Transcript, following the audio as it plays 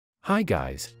Hi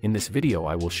guys, in this video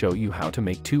I will show you how to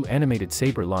make two animated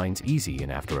saber lines easy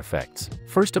in After Effects.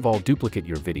 First of all, duplicate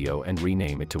your video and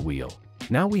rename it to wheel.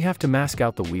 Now we have to mask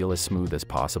out the wheel as smooth as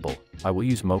possible. I will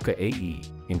use Mocha AE.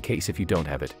 In case if you don't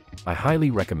have it, I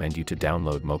highly recommend you to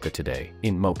download Mocha today.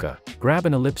 In Mocha, grab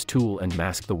an ellipse tool and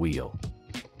mask the wheel.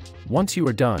 Once you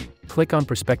are done, click on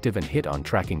Perspective and hit on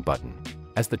Tracking button.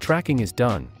 As the tracking is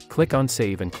done, click on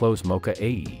Save and close Mocha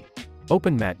AE.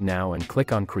 Open Matte now and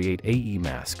click on Create AE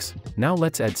Masks. Now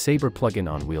let's add Saber plugin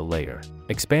on wheel layer.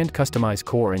 Expand Customize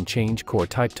Core and change Core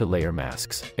Type to Layer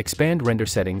Masks. Expand Render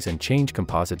Settings and change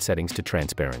Composite Settings to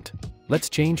Transparent. Let's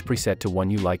change preset to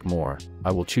one you like more.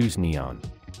 I will choose Neon.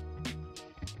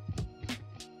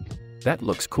 That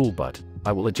looks cool, but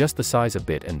I will adjust the size a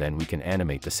bit and then we can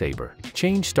animate the saber.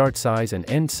 Change start size and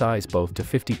end size both to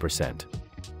 50%.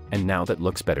 And now that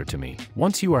looks better to me.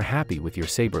 Once you are happy with your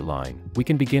saber line, we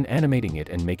can begin animating it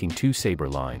and making two saber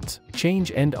lines.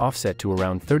 Change end offset to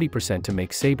around 30% to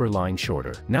make saber line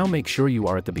shorter. Now make sure you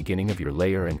are at the beginning of your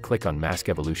layer and click on Mask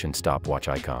Evolution stopwatch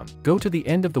icon. Go to the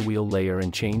end of the wheel layer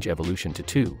and change evolution to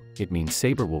 2. It means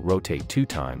saber will rotate 2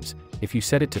 times. If you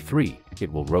set it to 3,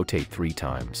 it will rotate 3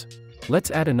 times.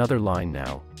 Let's add another line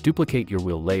now. Duplicate your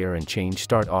wheel layer and change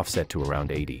start offset to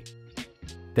around 80.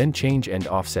 Then change end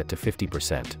offset to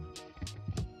 50%.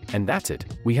 And that's it,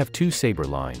 we have two saber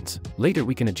lines. Later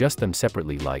we can adjust them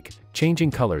separately, like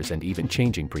changing colors and even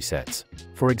changing presets.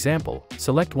 For example,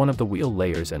 select one of the wheel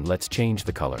layers and let's change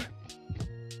the color.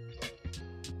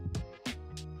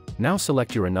 Now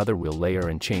select your another wheel layer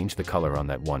and change the color on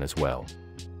that one as well.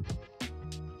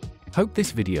 Hope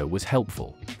this video was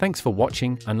helpful. Thanks for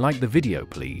watching and like the video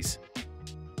please.